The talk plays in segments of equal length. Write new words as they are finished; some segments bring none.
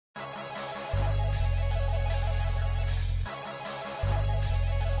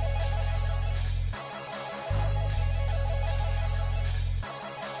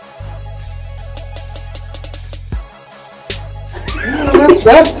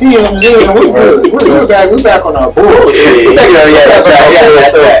That's TMZ. What's good? We're back. We're back on our board. Yeah,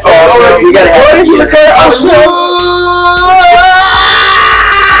 that's right. Oh, we gotta have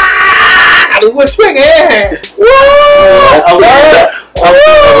Hollywood swinging. Woo!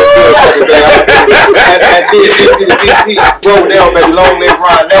 Bro, now, baby, long live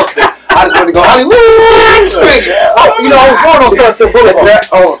Ron Nelson. I just want to go Hollywood swinging. You know, I'm going on Sunset Boulevard.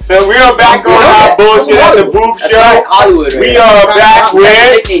 Oh, so we are back on our bullshit at the Boob Show. Hollywood. We are back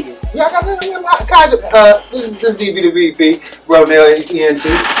with. This is DVDVP, Bro Nell ENT,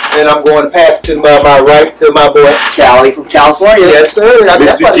 and I'm going to pass it to my right to my boy Callie from California. Yes, sir.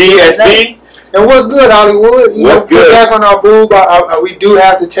 Mr. GSP. And what's good, Hollywood? What's good? We're back on our boob. We do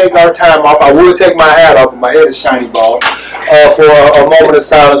have to take our time off. I would take my hat off, but my head is shiny ball. For a moment of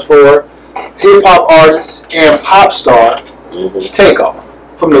silence for hip-hop artist and pop star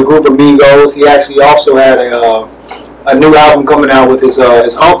TAKEOFF from the group Amigos. He actually also had a new album coming out with his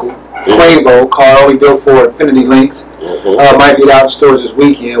uncle, Quavo, called Only Built for Infinity Links. Might be out in stores this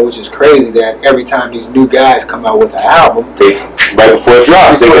weekend, which is crazy that every time these new guys come out with an album, Right before it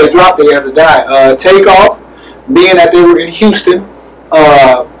drops. they have to die. TAKEOFF, being that they were in Houston,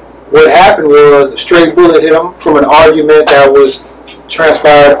 what happened was a straight bullet hit them from an argument that was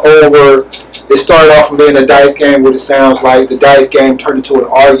transpired over. It started off from being a dice game, what it sounds like. The dice game turned into an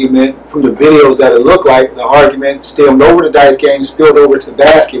argument. From the videos that it looked like, the argument stemmed over the dice game, spilled over to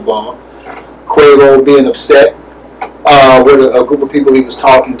basketball. Quavo being upset with a group of people he was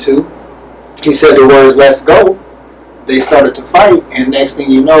talking to. He said the words, "Let's go." They started to fight, and next thing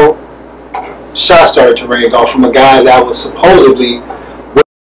you know, shots started to ring off from a guy that was supposedly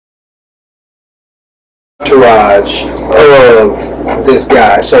entourage of this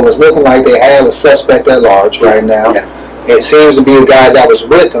guy. So it's looking like they have a suspect at large right now. It seems to be a guy that was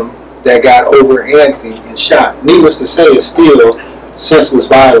with them that got over antsy and shot. Needless to say, it's still senseless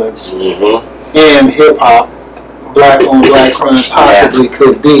violence in hip-hop. Black on black crime possibly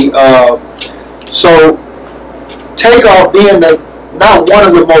could be. So TAKEOFF, being not one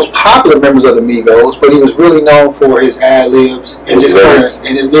of the most popular members of the Migos, but he was really known for his ad-libs and his lyrics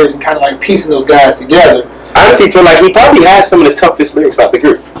and kind of like piecing those guys together. I honestly feel like he probably has some of the toughest lyrics out the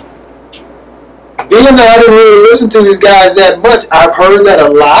group. Being that I didn't really listen to these guys that much, I've heard that a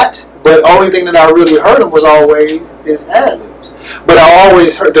lot, but the only thing that I really heard him was always his ad-libs. But I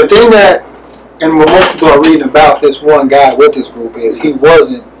always heard, the thing that, and what most people are reading about this one guy with this group is he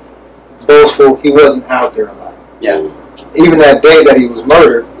wasn't boastful, he wasn't out there a lot. Even that day that he was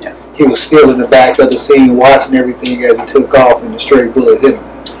murdered, he was still in the back of the scene watching everything as he took off and the straight bullet hit him.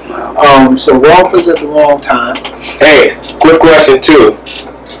 So wrong place at the wrong time. Hey, quick question too.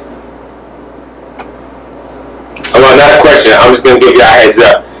 Well, not a question. I'm just gonna give you a heads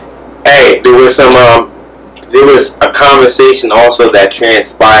up. Hey, there was a conversation also that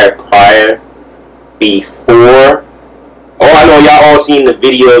transpired before. Oh, I know y'all all seen the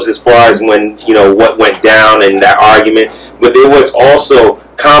videos as far as when, you know, what went down in that argument, but there was also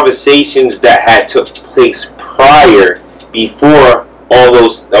conversations that had took place prior, before all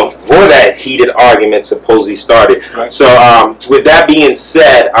those, before that heated argument supposedly started. Right. So with that being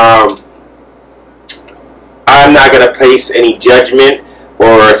said, I'm not going to place any judgment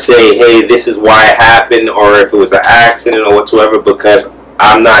or say, hey, this is why it happened, or if it was an accident or whatsoever, because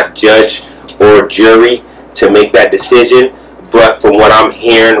I'm not judge or jury to make that decision. But from what I'm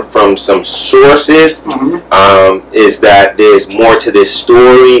hearing from some sources, is that there's more to this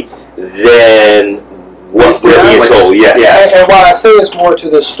story than what we're being told. And why I say it's more to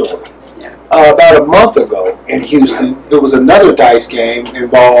this story, about a month ago in Houston, there was another dice game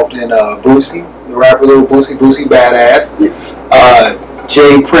involved in Boosie, the rapper Lil Boosie Badass.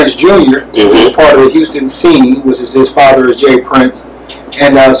 Jay Prince Jr., who was part of the Houston scene, which is his father is Jay Prince,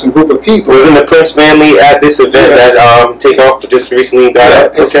 and some group of people. Wasn't the Prince family at this event that TAKEOFF just recently got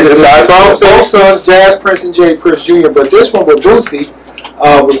up? Both sons, Jazz Prince and Jay Prince Jr., but this one with Boosie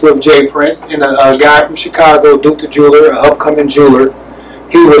was with Jay Prince and a guy from Chicago, Duke the Jeweler, an upcoming jeweler.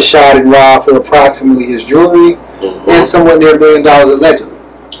 He was shot and robbed for approximately his jewelry and somewhere near $1 million allegedly.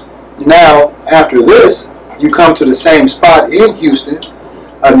 Now, after this, you come to the same spot in Houston,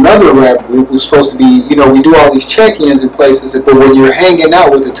 another rap group who's supposed to be, you know, we do all these check-ins in places, but when you're hanging out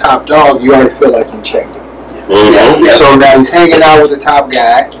with the top dog, you already feel like you checked in. So now he's hanging out with the top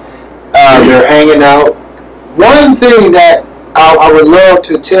guy. They're hanging out. One thing that I would love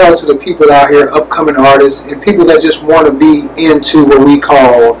to tell to the people out here, upcoming artists, and people that just want to be into what we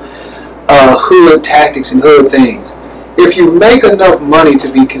call hood tactics and hood things. If you make enough money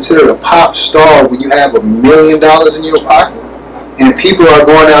to be considered a pop star when you have $1 million in your pocket, and people are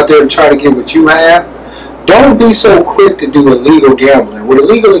going out there to try to get what you have, Don't be so quick to do illegal gambling. What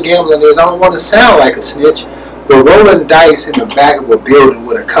illegal gambling is, I don't want to sound like a snitch, but rolling dice in the back of a building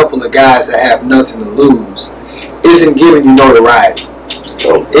with a couple of guys that have nothing to lose isn't giving you notoriety.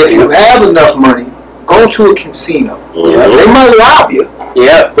 If you have enough money, go to a casino. They might rob you.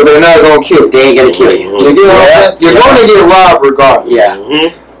 Yeah. But they're not going to kill you. They ain't going to kill you. You're going to get robbed regardless. Yeah.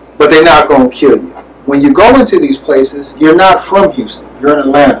 But they're not going to kill you. When you go into these places, you're not from Houston. You're in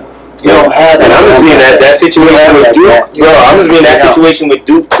Atlanta. You don't have and I'm just being that situation with Duke. Yo, I'm just being that situation with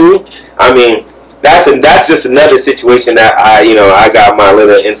Duke too. I mean, that's just another situation that I got my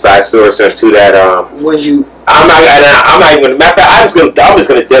little inside source into that. When you, I'm not even. Matter of fact, I'm just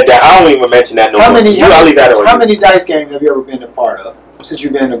gonna dead that. I don't even mention that no more. How many dice games have you ever been a part of since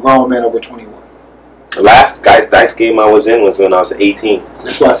you've been a grown man over 21? The last dice game I was in was when I was 18.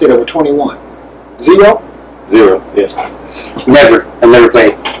 That's why I said over 21. Zero. Yes. Never. I never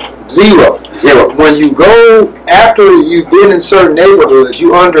played. Zero. When you go after you've been in certain neighborhoods,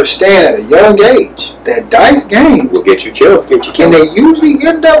 you understand at a young age that dice games will get you killed. And they usually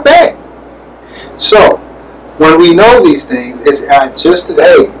end up bad. So when we know these things, it's just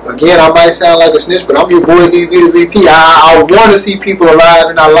hey, again, I might sound like a snitch, but I'm your boy DV the VP. I want to see people alive,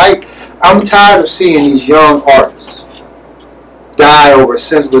 and I'm tired of seeing these young artists die over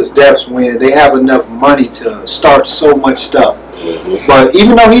senseless deaths when they have enough money to start so much stuff. But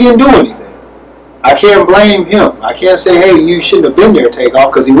even though he didn't do anything, I can't blame him. I can't say, hey, you shouldn't have been there,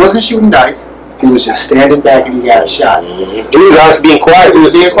 Takeoff, because he wasn't shooting dice. He was just standing back and he got shot. He was just being quiet. He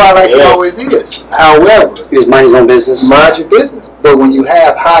was being quiet like he always is. However, he was minding his own business. Mind your business. But when you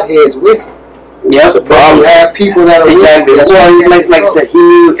have hotheads with you, that's a problem. You have people that are exactly. Well, like I said, he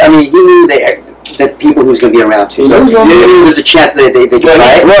knew that people who was going to be around too. So there's a chance that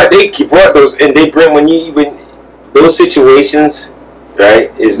they brought those, and they bring when those situations,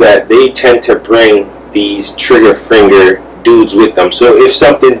 right? Is that they tend to bring these trigger finger dudes with them. So if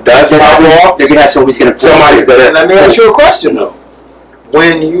something does pop off, they're gonna have somebody's gonna. Let me ask you a question though.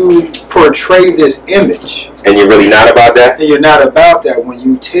 When you portray this image, and you're really not about that, and you're not about that, when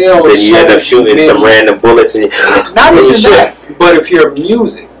you tell, then you end up shooting some random bullets, and not even that. But if your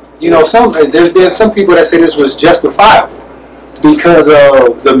music, there's been some people that say this was justifiable because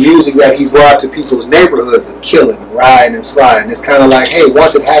of the music that he brought to people's neighborhoods of killing, riding, and sliding. It's kind of like, hey,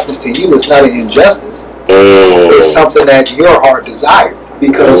 once it happens to you, it's not an injustice. It's something that your heart desired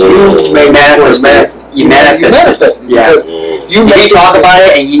because you made manifested. You manifested. Yeah. Because you talk about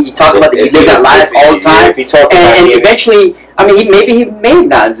it, and you talk about that you live that life all the time. And eventually, I mean, he may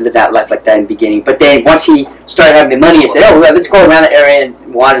not live that life like that in the beginning, but then once he started having the money and said, oh, well, let's go around the area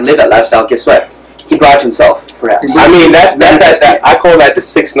and want to live that lifestyle, guess what? He brought it to himself, perhaps. I mean, that's that. I call that the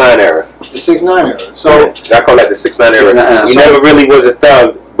 6ix9ine era. The 6ix9ine era. So I call that the 6ix9ine era. He never really was a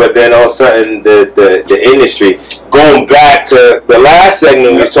thug. But then all of a sudden, the industry, going back to the last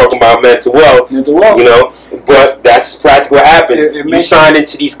segment, we was talking about mental wealth, but that's practically what happened. You signed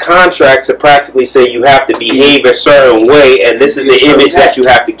into these contracts to practically say you have to behave a certain way, and this is the image that you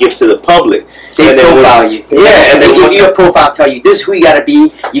have to give to the public. They profile you. Yeah, and they give you a profile, tell you this is who you got to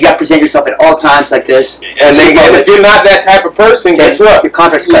be. You got to present yourself at all times like this. And if you're not that type of person, guess what? Your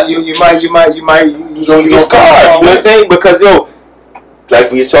contract's cut. You might get scarred. You know what I'm saying? Because like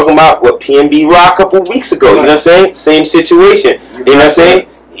we was talking about with PNB Rock a couple weeks ago, you know what I'm saying? Same situation. You know what I'm saying?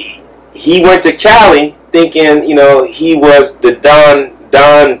 He went to Cali thinking, he was the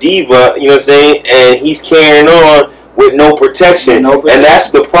Don Diva, you know what I'm saying? And he's carrying on with no protection. And that's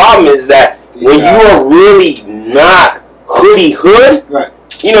the problem is that when you are really not hood, right.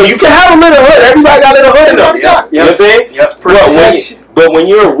 You can have a little hood. Everybody got a little hood in them. You know what I'm saying? Yep. But when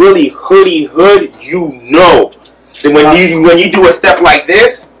you're really hood, then when you do a step like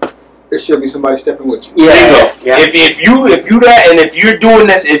this, there should be somebody stepping with you. Yeah. If you that, and if you're doing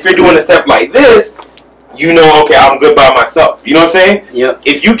a step like this, okay, I'm good by myself. You know what I'm saying? Yep.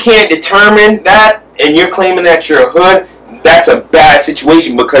 If you can't determine that, and you're claiming that you're a hood, that's a bad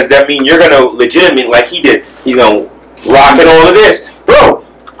situation because that means you're gonna legitimately, like he did, he's gonna rock and all of this, bro.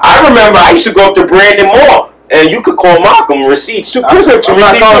 I remember I used to go up to Brandon Mall. And you could call Malcolm receipts too. I'm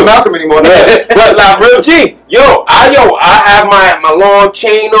not calling Malcolm anymore. But like real G, I have my long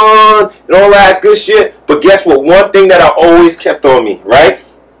chain on and all that good shit. But guess what? One thing that I always kept on me, right?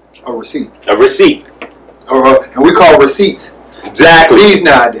 A receipt. A receipt. And we call receipts. Exactly. These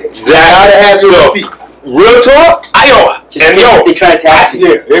nowadays. Exactly. Gotta have your receipts. Real talk. They try to tax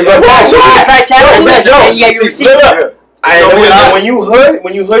you. Yeah. That's right. Try to tax you. You got your receipt.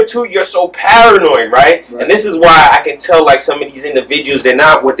 When you hood too, you're so paranoid, right? And this is why I can tell like some of these individuals they're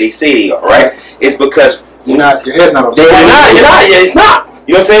not what they say they are, right? It's because your head's not. You're not. It's not.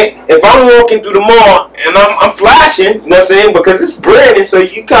 You know what I'm saying? If I'm walking through the mall and I'm flashing, you know what I'm saying? Because it's branding, so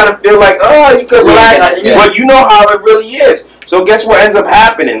you kind of feel like, oh, you can relax. But you know how it really is. So guess what ends up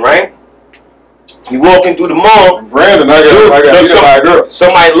happening, right? You walking through the mall. Brandon, I got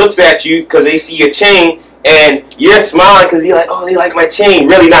somebody looks at you because they see your chain, and you're smiling because you're like, oh, they like my chain.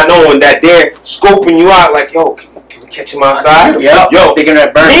 Really not knowing that they're scoping you out like, yo, can we catch him outside? Yo, thinking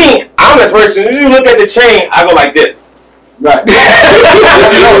that burn. Me, I'm the person, you look at the chain, I go like this. Right.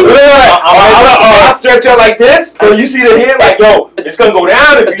 I'll stretch out like this, so you see the hair like, yo, it's gonna go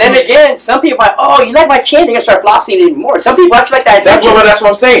down. If but then again, some people might, oh, you like my chain? They're gonna start flossing it even more. Some people actually like that. That's what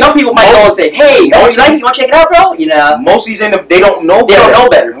I'm saying. Some people might go and say, hey, oh, you like it? You want to check it out, bro? You know. Most of these end up, they don't know. They don't know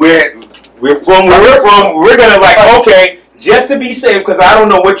better. We're from where we're from. We're gonna like, okay, just to be safe, because I don't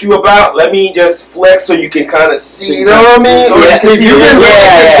know what you about. Let me just flex so you can kind of see. You know what I mean? You've been looking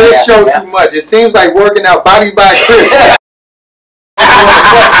at this show too much. It seems like working out body by Chris.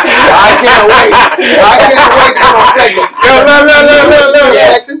 I can't wait.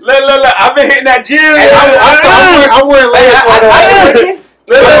 Look. I've been hitting that gym. I'm wearing layers for that.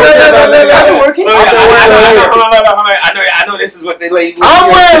 I've been working. I know this is what they ladies.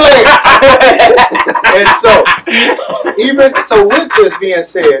 I'm wearing layers. And so with this being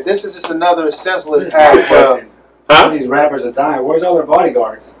said, this is just another senseless act of these rappers are dying. Where's all their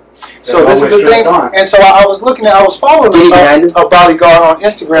bodyguards? So this is the thing, and so I was following a bodyguard on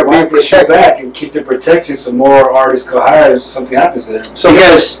Instagram. Why don't they step back and keep the protection so more artists go hire if something happens to them? So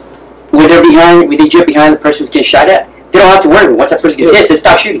because when they jump behind the person who's getting shot at, they don't have to worry. Once that person gets hit, they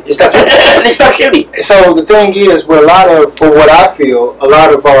stop shooting. They stop shooting. So the thing is, for what I feel, a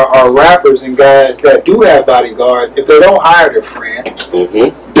lot of our rappers and guys that do have bodyguards, if they don't hire their friend,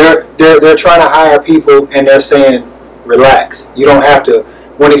 they're trying to hire people, and they're saying, relax. You don't have to.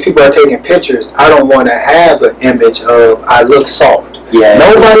 When these people are taking pictures, I don't want to have an image of I look soft. Yeah.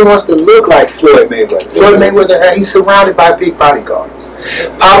 Nobody wants to look like Floyd Mayweather. Floyd Mayweather, he's surrounded by big bodyguards.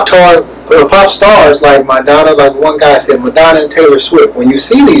 Pop stars like Madonna, like one guy said, Madonna and Taylor Swift. When you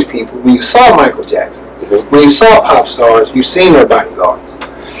see these people, when you saw Michael Jackson, when you saw pop stars, you seen their bodyguards.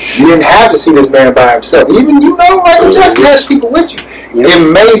 You didn't have to see this man by himself. Even Michael Jackson has people with you. It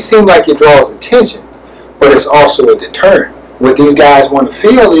may seem like it draws attention, but it's also a deterrent. What these guys want to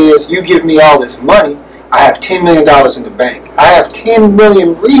feel is, you give me all this money, I have $10 million in the bank. I have 10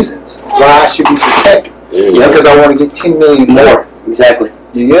 million reasons why I should be protected. Because I want to get 10 million more. Exactly.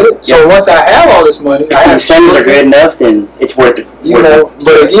 You get it? So once I have all this money, if the incentives are good enough, then it's worth it.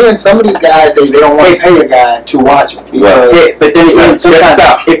 But again, some of these guys, they don't want to pay a guy to watch them. But then again, sometimes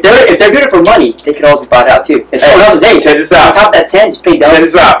if they're doing it for money, they can always be bought out too. If someone else is, hey, check this out. On top of that 10, just pay down. Check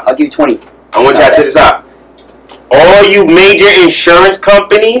this out. I'll give you 20. I want y'all to check this out. All you major insurance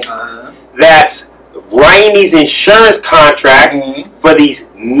companies that's writing these insurance contracts for these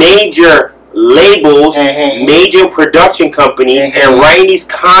major labels, major production companies, and writing these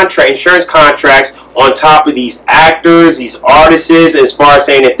insurance contracts on top of these actors, these artists, as far as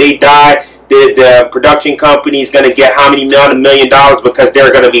saying if they die, the production company is going to get how many $1 million because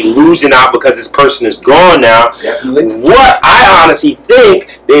they're going to be losing out because this person is gone now. What I honestly think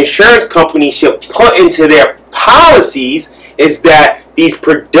the insurance company should put into their policies is that these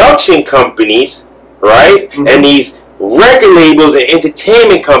production companies, right, and these record labels and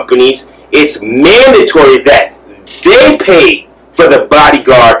entertainment companies, it's mandatory that they pay for the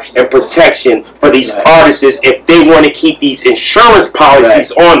bodyguard and protection for these artists if they want to keep these insurance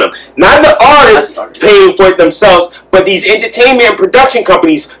policies on them. Not the artists paying for it themselves, but these entertainment and production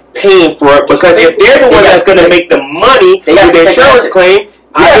companies paying for it, because if they're the one that's going to make the money with the insurance claim,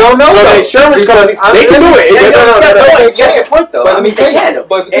 I don't know. So the insurance companies, they can do it. But let me tell you,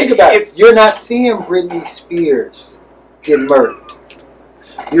 but think about it. You're not seeing Britney Spears get murdered.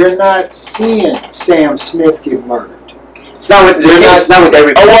 You're not seeing Sam Smith get murdered. It's not with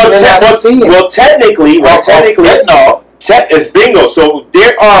everybody. Well, technically, it's bingo. So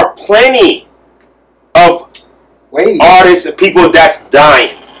there are plenty of artists and people that's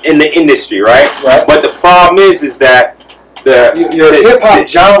dying in the industry, right? But the problem is that your hip hop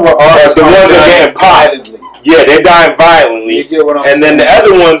genre artists, the ones that are getting violently. Yeah, they're dying violently. You get what I'm saying? Then the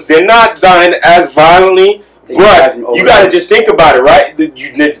other ones, they're not dying as violently. But you got to just think about it, right?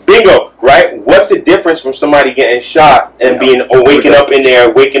 Bingo, right? What's the difference from somebody getting shot and waking up in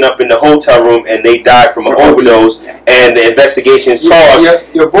the hotel room and they died from an overdose and the investigation is tossed?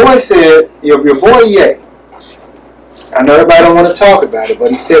 Your boy said, your boy Ye, I know everybody don't want to talk about it,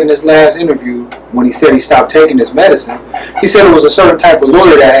 but he said in his last interview, when he said he stopped taking his medicine, he said it was a certain type of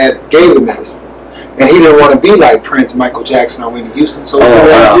lawyer that gave the medicine. And he didn't want to be like Prince, Michael Jackson, or Whitney Houston. So he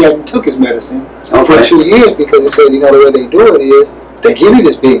said he hadn't took his medicine for 2 years because he said, the way they do it is They give you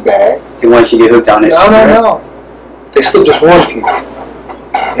this big bag. They want you to get hooked on it. No. They slip just one pill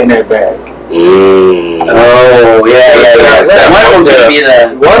in that bag. Oh, yeah. One of them's going to be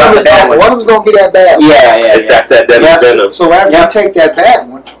the... One of them's going to be that bad one. Yeah. That's that venom. So after you take that bad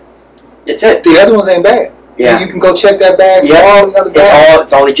one, it's it. The other ones ain't bad. Yeah. You can go check that bag for all the other bags.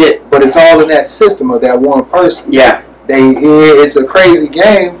 It's all legit. But it's all in that system of that one person. Yeah. It's a crazy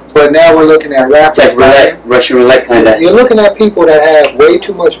game, but now we're looking at rappers. It's like roulette, Russian roulette kind of. You're looking at people that have way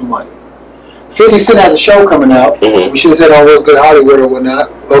too much money. 50 Cent has a show coming out. We should have said on What's Good Hollywood or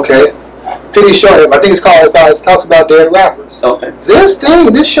whatnot. Okay. 50 show, I think it's called, it talks about dead rappers. Okay. This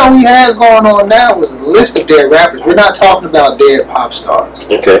show he has going on now is a list of dead rappers. We're not talking about dead pop stars.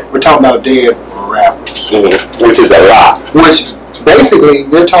 Okay. We're talking about dead rappers. Which is a lot. Which, basically,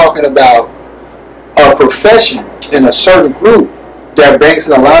 we're talking about a profession in a certain group that banks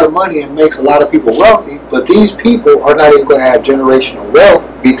in a lot of money and makes a lot of people wealthy, but these people are not even going to have generational wealth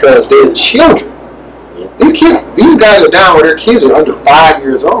because they're children. These guys are down where their kids are under 5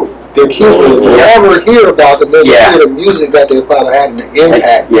 years old. Their kids will never hear about them. They'll hear the music that their father had and the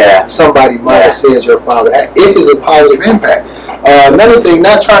impact somebody might have said your father had, if it's a positive impact. Another thing,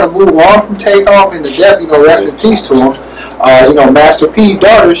 not trying to move on from Takeoff and the death, rest in peace to him. Master P's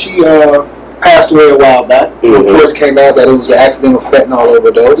daughter, she passed away a while back. Reports came out that it was an accidental fentanyl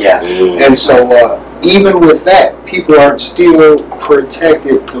overdose. And so even with that, people aren't still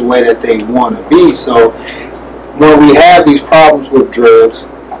protected the way that they want to be. So when we have these problems with drugs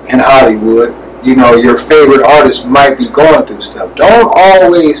in Hollywood, your favorite artist might be going through stuff. Don't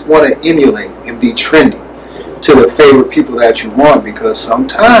always want to emulate and be trendy to the favorite people that you want, because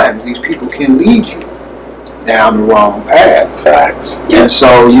sometimes these people can lead you down the wrong path. Facts. And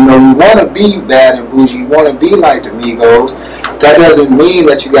so, you want to be bad and bougie, you want to be like the Migos. That doesn't mean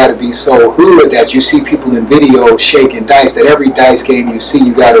that you got to be so hood that you see people in videos shaking dice, that every dice game you see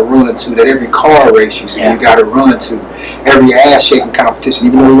you got to run to, that every car race you see you got to run to, every ass shaking competition,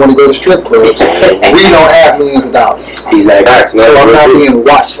 even though we want to go to strip clubs, we don't have millions of dollars. Exactly. So I'm not being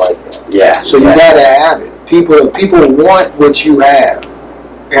watched like that. Yeah. So you got to have it. People want what you have.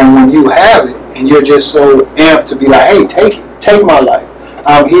 And when you have it, and you're just so amped to be like, hey, take my life.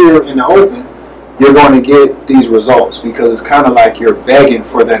 I'm here in the open. You're going to get these results, because it's kind of like you're begging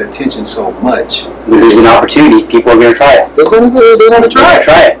for that attention so much. There's an opportunity. People are going to try it. They're going to try it.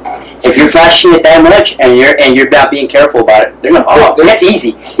 Try it. If you're flashing it that much and you're not being careful about it, they're going to. That's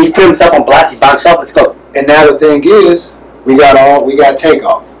easy. He's put himself on blast. He's by himself. Let's go. And now the thing is, we got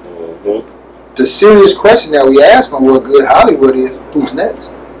Takeoff. The serious question that we ask on What Good Hollywood is, who's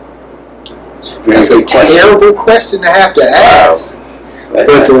next? That's a terrible question to have to ask. But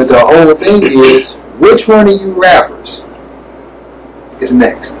the whole thing is, which one of you rappers is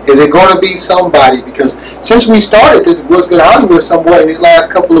next? Is it going to be somebody? Because since we started this What's Good Hollywood somewhat in these last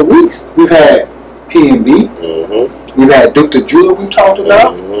couple of weeks, we've had P&B, we've had Duke the Jeweler we talked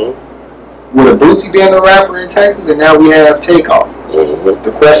about, with a Bootsy being a rapper in Texas, and now we have Takeoff.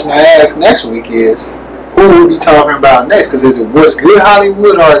 The question I ask next week is, who will we be talking about next? Because is it What's Good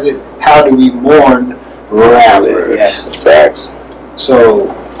Hollywood, or is it how do we mourn rappers? Yes, facts. So,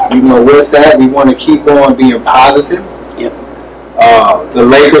 with that, we want to keep on being positive. The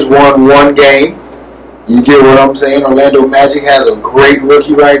Lakers won one game. You get what I'm saying? Orlando Magic has a great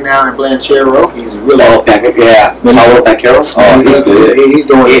rookie right now in Blanchero. He's really Banchero. Oh, he's good. He's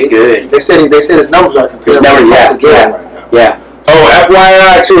doing good. They said his numbers are compared to Jordan right now. Oh,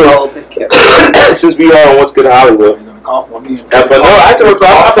 FYI too. Since we are on What's Good Hollywood. You're gonna cough on me. But no, I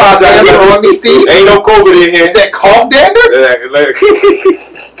apologize. On me, Steve. Ain't no COVID in here. Is that cough dander?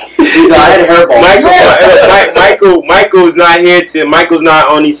 Michael's not here. Michael's not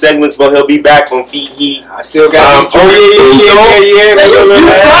on these segments, but he'll be back on Feet Heat. I still got. Yeah.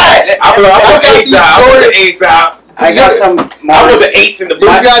 I put the 8s out. I got some. I put the 8s in the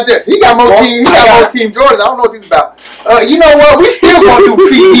box. He got more team. He got more Team Jordans. I don't know what this is about. You know what? We still gonna do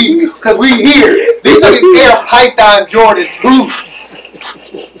PE because we here. These are these Air Python Jordan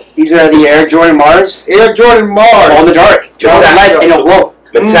 2s. These are the Air Jordan Mars. Air Jordan Mars. On the dark. Lights and a glow.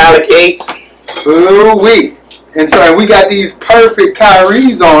 Metallic 8s. Ooh-wee. And so we got these perfect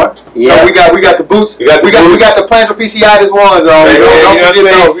Kyries on. Yeah. So we got the boots. We got the plantar fasciitis ones on. Don't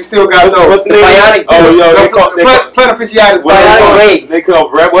forget those. We still got those. What's the name? Bionic. Plantar fasciitis. Bionic. They call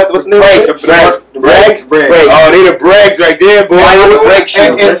what's the name? The Brags. Oh, they the Brags right there, boy.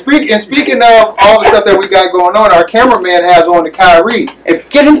 And speaking of all the stuff that we got going on, our cameraman has on the Kyries.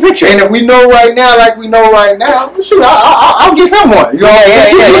 Get in the picture. And if we know right now, like we know right now, shoot, I'll give him one. You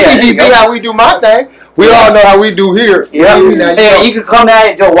see DB how we do my thing. We all know how we do here. Yeah. You can come out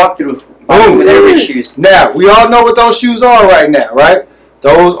and do a walkthrough. Boom. With everybody's shoes. Now, we all know what those shoes are right now, right?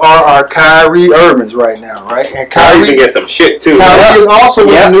 Those are our Kyrie Irvings right now, right? And Kyrie can get some shit too. Kyrie is also in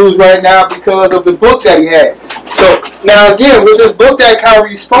the news right now because of the book that he had. So now again, with this book that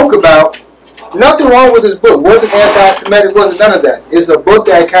Kyrie spoke about, nothing wrong with this book. Wasn't anti-Semitic, wasn't none of that. It's a book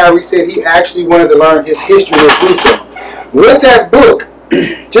that Kyrie said he actually wanted to learn his history of roots. With that book,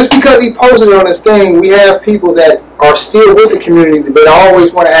 just because he posted it on his thing, we have people that are still with the community but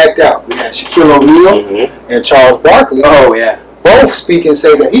always want to act out. We had Shaquille O'Neal and Charles Barkley. Oh, yeah. Both speak and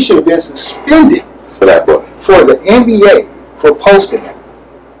say that he should have been suspended for that book. For the NBA for posting it.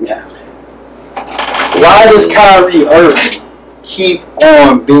 Yeah. Why does Kyrie Irving keep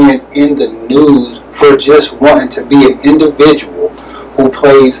on being in the news for just wanting to be an individual who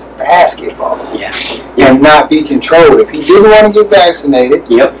plays basketball and not be controlled? If he didn't want to get vaccinated,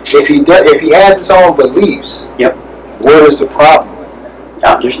 if he has his own beliefs, what is the problem with that?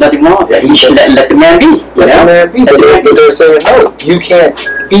 No, there's nothing wrong with that. You should let the man be. Let the man be. But they're saying, no, you can't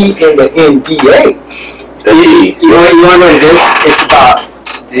be in the NBA. You know what it is? It's about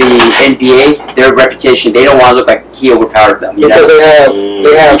the NBA, their reputation. They don't want to look like he overpowered them. Because they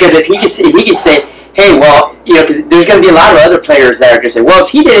have. Because if he can say, hey, well, you know, cause there's going to be a lot of other players that are going to say, well, if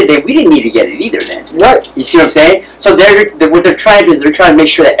he did it, then we didn't need to get it either then. Right. You see what I'm saying? So what they're trying to do is they're trying to make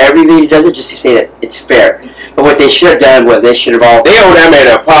sure that everybody does it just to say that it's fair. But what they should have done was they should have all... They owe that man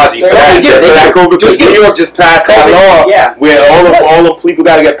an apology for that. Because New York just passed that law where all the people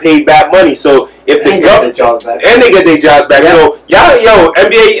got to get paid back money. So if the government... And they get their jobs back. So, y'all,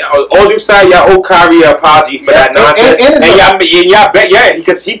 NBA, all due side, y'all owe Kyrie an apology for that nonsense. And y'all bet,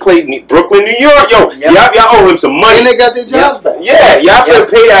 because he played in Brooklyn, New York. Yo, y'all owe him some money. And they got their jobs back. Yeah, y'all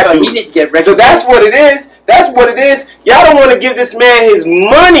better pay that dude. He needs to get so that's what it is. That's what it is. Y'all don't want to give this man his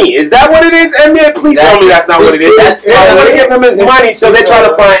money. Is that what it is? NBA, please tell me that's not what it is. Y'all want to give him his money, so they're trying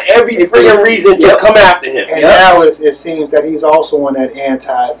to find every friggin' reason to come after him. And now it seems that he's also on that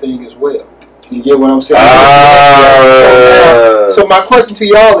anti-thing as well. You get what I'm saying? So my question to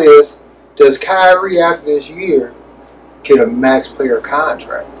y'all is, does Kyrie after this year get a max player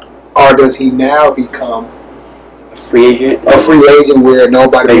contract? Or does he now become free agent? A free agent where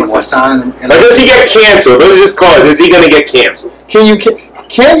nobody wants to sign him. But does he get canceled? Let's just call it. Is he going to get canceled? Can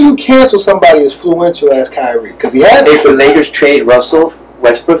you cancel somebody as influential as Kyrie? Because he had. If the Lakers trade Russell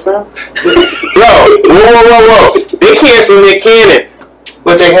Westbrook for him? Whoa. They canceled Nick Cannon.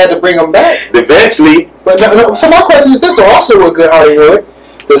 But they had to bring him back. Eventually. But no, so my question is this, though, also with good Hollywood.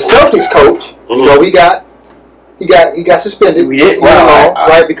 The Celtics coach, you know, he got suspended. We did?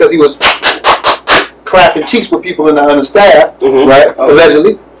 Right, because he was clapping cheeks with people in the staff, right,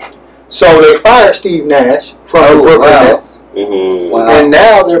 allegedly. So they fired Steve Nash from the Brooklyn Nets. And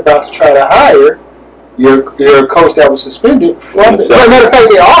now they're about to try to hire your coach that was suspended from the... Matter of fact,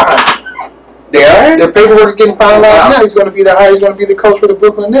 they are hiring. They are? The paperwork is getting finalized now. He's going to be the coach for the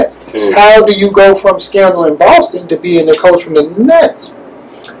Brooklyn Nets. How do you go from scandal in Boston to being the coach from the Nets?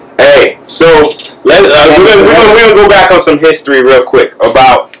 Hey, so we're gonna go back on some history real quick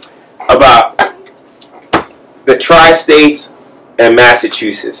about the tri-states and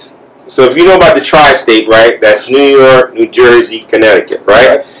Massachusetts. So if you know about the tri-state, right, that's New York, New Jersey, Connecticut,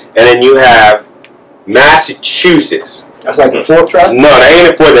 right? And then you have Massachusetts. That's like the fourth tri? No, they ain't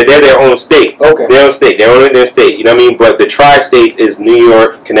the fourth. They're their own state. Okay. Their own state. They're only their state. You know what I mean? But the tri-state is New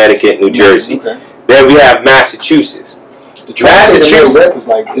York, Connecticut, New Jersey. Okay. Then we have Massachusetts. The tri-state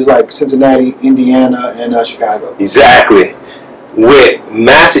is like Cincinnati, Indiana, and Chicago. Exactly. With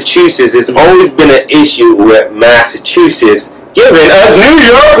Massachusetts, it's always been an issue with Massachusetts giving us New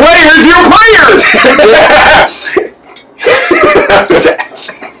York players your players.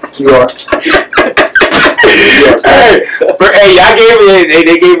 You are. Hey, y'all gave it.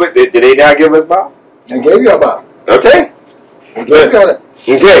 They gave it. Did they not give us Bob? They gave you a Bob. Okay. They gave you it.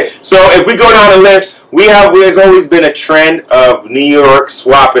 Okay. So if we go down the list, there's always been a trend of New York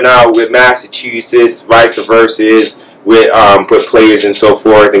swapping out with Massachusetts, vice versa, with players and so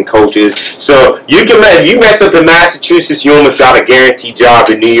forth and coaches. So if you mess up in Massachusetts, you almost got a guaranteed job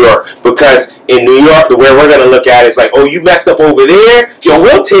in New York, because in New York, the way we're going to look at it is like, oh, you messed up over there, yo,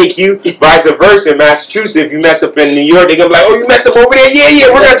 we'll take you. Vice versa in Massachusetts, if you mess up in New York, they're going to be like, oh, you messed up over there, yeah,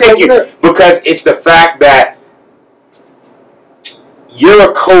 we're going to take you. Because it's the fact that you're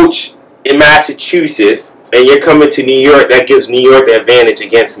a coach in Massachusetts and you're coming to New York, that gives New York the advantage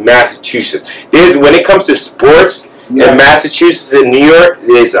against Massachusetts. When it comes to sports, in Massachusetts and New York,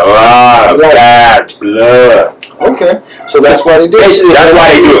 there's a lot of bad blood. Okay, so that's why they do it. That's why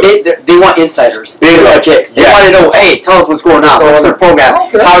they do it. They want insiders. They want to know, hey, tell us what's going on. What's their program?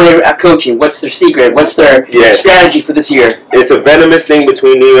 Okay. How are they coaching? What's their secret? What's their strategy for this year? It's a venomous thing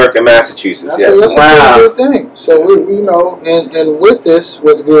between New York and Massachusetts. That's a good thing. So we know, and with this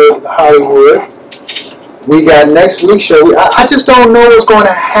was good Hollywood. We got next week's show. I just don't know what's going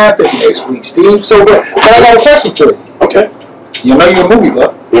to happen next week, Steve. So, but I got a question for you. Okay. You know you're a movie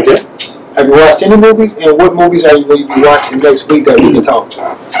buff. Okay. Have you watched any movies? And what movies will you be watching next week that we can talk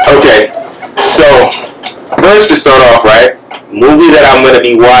about? Okay. So, first to start off, right, movie that I'm going to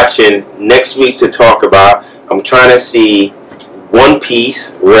be watching next week to talk about, I'm trying to see One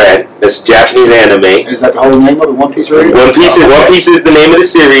Piece Red. That's Japanese anime. Is that the whole name of it? One Piece Red? One Piece is the name of the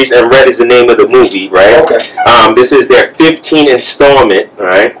series, and Red is the name of the movie, right? Okay. This is their 15th installment,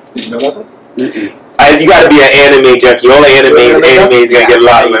 right? Did you know about that? You got to be an anime junkie. All the anime is going to get a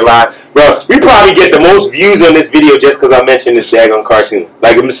lot. Bro, we probably get the most views on this video just because I mentioned this daggone cartoon.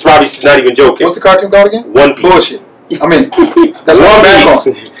 Like, it's probably not even joking. What's the cartoon called again? One Piece. Bullshit. I mean, that's One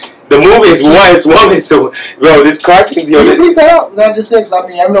Piece. The movie is one. So, bro, this cartoon. Can you read that out? No, just say, because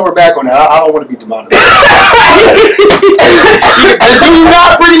I know we're back on that. I don't want to be demonetized. And do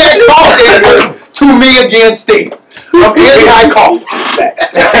not bring that cough to me again, Steve. I'm anti-cough.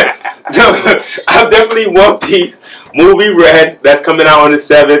 So, I'm definitely One Piece. Movie Red, that's coming out on the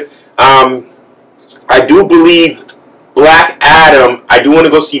 7th. I do believe Black Adam. I do want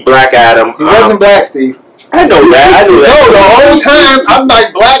to go see Black Adam. He wasn't black, Steve. I know that. No, the whole time I'm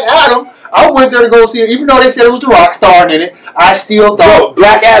like Black Adam. I went there to go see it, even though they said it was the rock star in it. I still thought. No,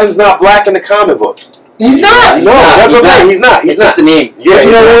 Black Adam's not black in the comic book. He's not. No, that's what I'm saying. He's not. He's not the name. Yeah, but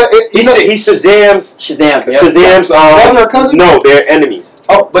you know what? He's Shazam's. Shazam's. Brother or cousin? No, they're enemies.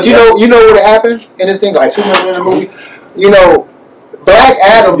 Oh, but you know what happened in this thing? Like Superman in the movie. You know, Black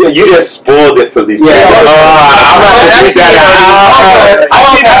Adam. Yeah, you just spoiled it for these people. Yeah, I'm not going to take that out.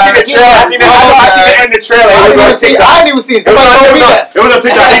 I seen the end of the trailer. I didn't even see it. Somebody told me that. It was on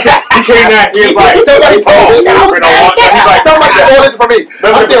TikTok. He came out. He was like, somebody told me. He's like, somebody spoiled it for me.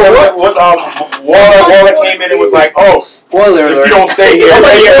 I said, what? Waller came in and was like, oh, spoiler alert. If you don't stay here,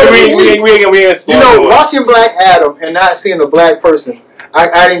 we ain't spoil. You know, watching Black Adam and not seeing a black person,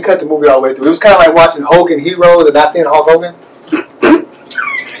 I didn't cut the movie all the way through. It was kind of like watching Hogan Heroes and not seeing Hulk Hogan.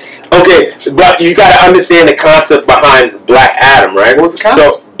 Okay, but you got to understand the concept behind Black Adam, right? What's the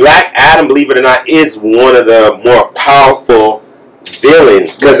concept? So Black Adam, believe it or not, is one of the more powerful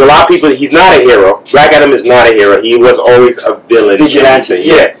villains. Because a lot of people, he's not a hero. Black Adam is not a hero. He was always a villain. Vigilante.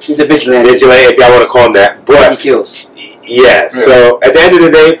 Yeah. He's a vigilante. Vigilante, if y'all want to call him that. But he kills. Yeah, so at the end of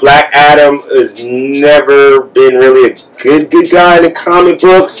the day, Black Adam has never been really a good guy in the comic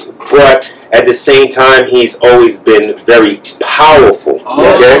books, but at the same time, he's always been very powerful.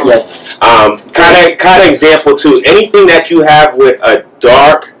 Okay, kind of example too. Anything that you have with a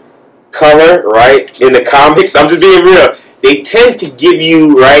dark color, right, in the comics, I'm just being real. They tend to give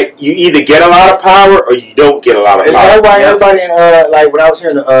you, right, you either get a lot of power or you don't get a lot of power. That's why everybody, like when I was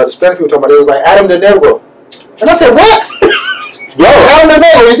hearing the Spanish people talking about it, was like Adam the Negro. And I said, what? Yo, Adam the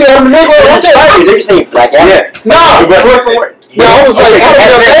Negro. You said Adam the Negro? I said, they're saying Black Adam. Yeah. No, word for word. No, I was like,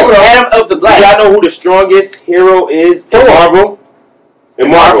 Adam of the Black. Y'all know who the strongest hero is in Marvel?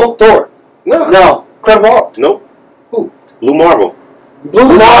 In Marvel? Thor. No. Incredible Hulk. Nope. Who? Blue Marvel.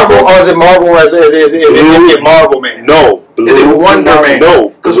 Blue Marvel, or is it Marvel? Or is it Marvel Man? No. Blue. Is it Wonder Man? No.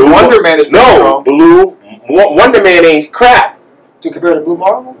 Because Wonder Man is no. Blue. Wonder Man ain't crap. To compare to Blue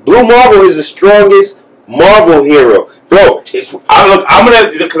Marvel? Blue Marvel is the strongest Marvel hero. Bro, I'm gonna,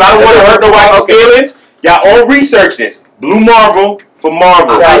 because I don't want to hurt nobody's feelings. Y'all all research this. Blue Marvel for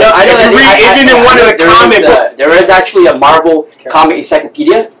Marvel. I know even in one of the comic books. There is actually a Marvel comic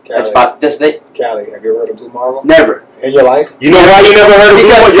encyclopedia. It's about this thing. Callie, have you ever heard of Blue Marvel? Never. In your life? You know why you never heard of Blue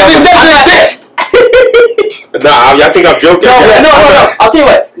Marvel? Because it doesn't exist. Nah, y'all think I'm joking? No. I'll tell you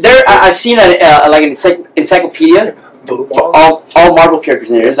what. I've seen like an encyclopedia for all Marvel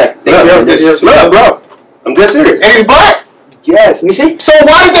characters in there. It's like look, bro. I'm dead serious. And he's black. Yes. Let me see. So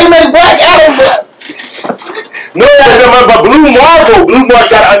why did they make Black Adam black? No, but Blue Marvel,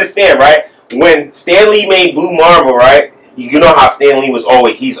 gotta understand, right? When Stan Lee made Blue Marvel, right? You know how Stan Lee was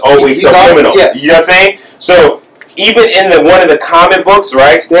he's always subliminal. Yes. You know what I'm saying? So even in one of the comic books,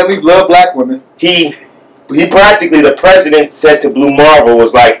 right? Stan Lee loved black women. He practically, the president said to Blue Marvel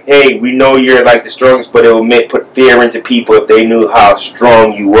was like, hey, we know you're like the strongest, but it will put fear into people if they knew how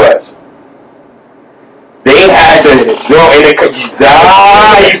strong you was. They had to, you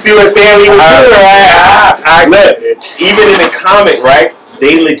see what Stan Lee was doing, right? Look, even in the comic, right?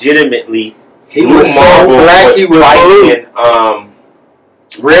 They legitimately, He was so black, he was fighting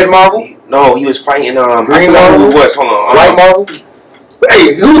Red Marvel? No, he was fighting. Green Marvel? Who it was? Hold on. White Marvel?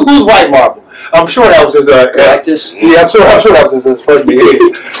 Hey, who's White Marvel? I'm sure that was his. Galactus. Yeah, I'm sure that was his first name.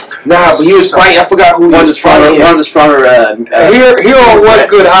 Nah, but he was fighting. I forgot who he was fighting. One of the stronger. Here on What's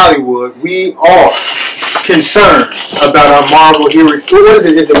Good Hollywood, we are concerned about our Marvel heroes. What is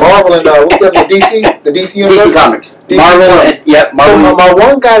it? Is it Marvel and what's that? The DC? The DC universe? DC Comics. DC Marvel. Comics. Marvel. So my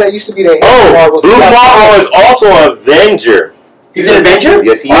one guy that used to be the head of Marvel. Blue Marvel is also an Avenger. He's an Avenger?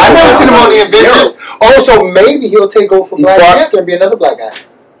 Yes, he is. I've never seen him on the Avengers. Also, maybe he'll take over for Black Panther and be another black guy.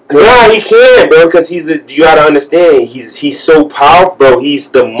 Nah, he can, bro, because he's the. You gotta understand, he's so powerful, bro. He's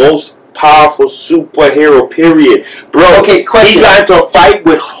the most powerful superhero, period, bro. Okay, question. He got into a fight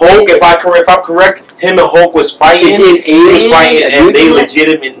with Hulk. If I'm correct, him and Hulk was fighting. Is he an alien? He was fighting, and they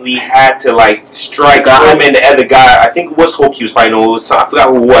legitimately had to like strike him and the other guy. I think it was Hulk he was fighting. Or it was, I forgot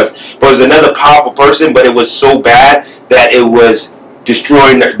who it was, but it was another powerful person. But it was so bad that it was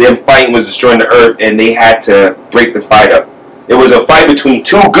destroying them. Fighting was destroying the earth, and they had to break the fight up. It was a fight between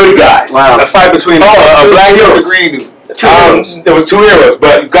two good guys. Wow. A fight between a black dude and a green dude. There was two heroes,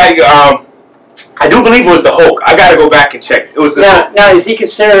 but I do believe it was the Hulk. I gotta go back and check. It was the Hulk. Now, is he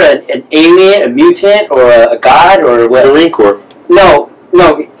considered an alien, a mutant, or a god, or what? The Marine Corps. No.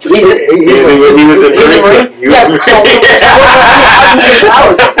 He was a Marine. Yeah. So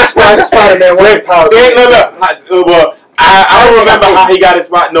Spider-Man with powers. Well, I don't remember how he got his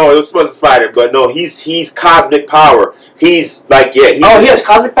spot. No, it was supposed to Spider, but no, he's cosmic power. He's like, yeah. He has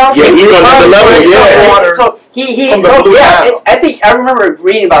cosmic power. Yeah, he's on the level. Yeah. So I think I remember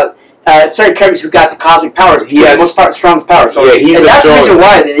reading about certain characters who got the cosmic powers. He has the strongest power. So yeah, that's the reason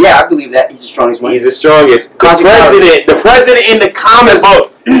why. I believe that he's the strongest one. He's the strongest. The president in the comic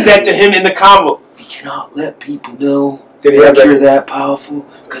book said to him in the comic book, "You cannot let people know that you're that powerful,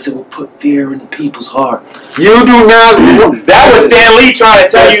 because it will put fear in the people's heart." You do not. That was Stan Lee trying to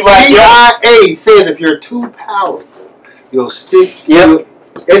tell you, like, CIA says if you're too powerful, you'll stick to it.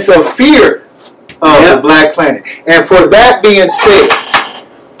 It's a fear of the Black Planet. And for that being said,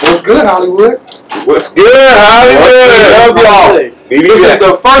 what's good, Hollywood? What's good, Hollywood? We love y'all. This is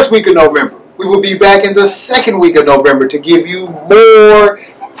the first week of November. We will be back in the second week of November to give you more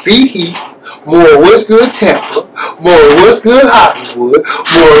Feed Heat, more What's Good Tampa, more What's Good Hollywood,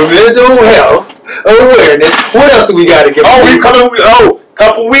 more mental health awareness. What else do we got to give?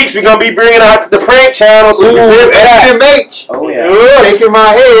 Couple weeks we're gonna be bringing out the prank channel. So SMH. Oh yeah. Shaking my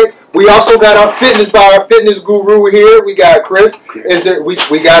head. We also got our fitness by our fitness guru here. We got Chris.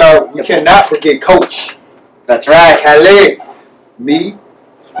 We cannot forget Coach. That's right. Khaled. Me,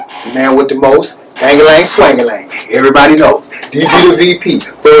 the man with the most. Dang-a-lang, swang-a-lang. Everybody knows. DB the VP.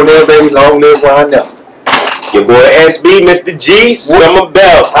 Full name, baby. Long live Ron Nelson. Your boy SB, Mr. G, Summer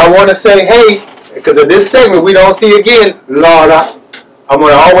Bell. I want to say, hey, because of this segment we don't see again, Lorda. I'm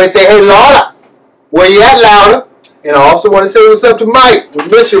going to always say, hey, Lorda, where you at, Louder? And I also want to say what's up to Mike. We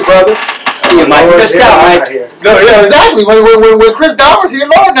miss you, brother. See you, Mike. Missed out, Mike. No, yeah, exactly. When Chris Dahmer's here,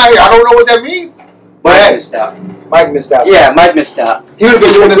 Lord not here. I don't know what that means. But Mike missed out. Mike missed out. Yeah, Mike missed out. He would have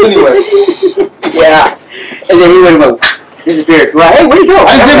been doing this anyway. Yeah. And then he would have disappeared. Like, hey, where'd you go?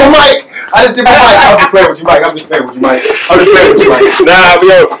 I just did my mic. I'm just playing with you, Mike. Nah,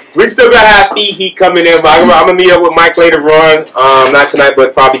 yo, we still gotta have Feed Heat coming in, but I'm gonna meet up with Mike later on. Not tonight,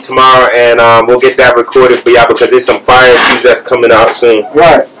 but probably tomorrow, and we'll get that recorded for y'all because there's some fire issues that's coming out soon.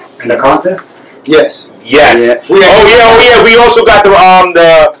 Right. In the contest? Yes. Yes. Yeah. Oh yeah. We also got the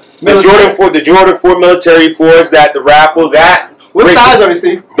Jordan 4 military force, that the raffle, that. What size are they,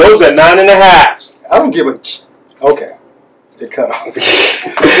 Steve? Those are 9.5. I don't give a. Okay. It cut off.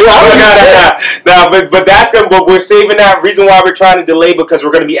 But that's gonna. But we're saving that. Reason why we're trying to delay because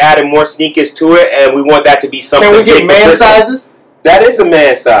we're gonna be adding more sneakers to it, and we want that to be something. Can we get man sizes? That is a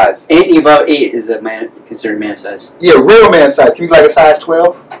man size. 8 about 8 is a man considered man size. Yeah, real man size. Can you like a size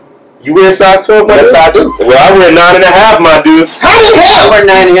 12? You wear size 12? Yes, I do. Well, I wear 9.5, my dude. How the hell? I wear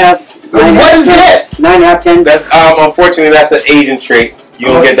 9.5. What is this? 9.5, 10. That's unfortunately that's an Asian trait. You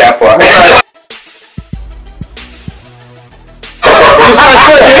don't get that far.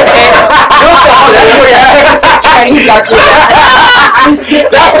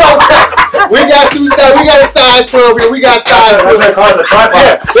 That's so. We got two sizes. We got a size 12 here. We got size 12. They call it the tripod.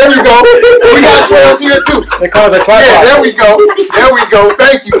 Yeah, there we go. We got 12s here too. They call it the tripod. Yeah, there we go. There we go.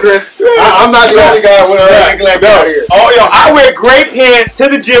 Thank you, Chris. I'm not the only guy wearing a out here. Oh, yo, I wear gray pants to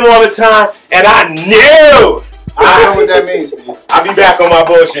the gym all the time, and I know. I don't know what that means, Steve. I'll be back on my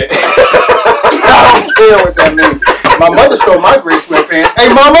bullshit. I don't care what that means. My mother stole my gray sweatpants.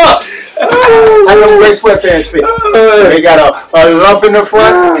 Hey, mama. How them gray sweatpants fit? They got a lump in the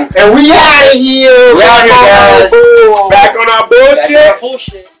front. And we out of here. We out here, guys. Back on our bullshit. Back on our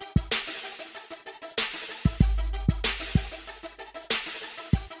bullshit.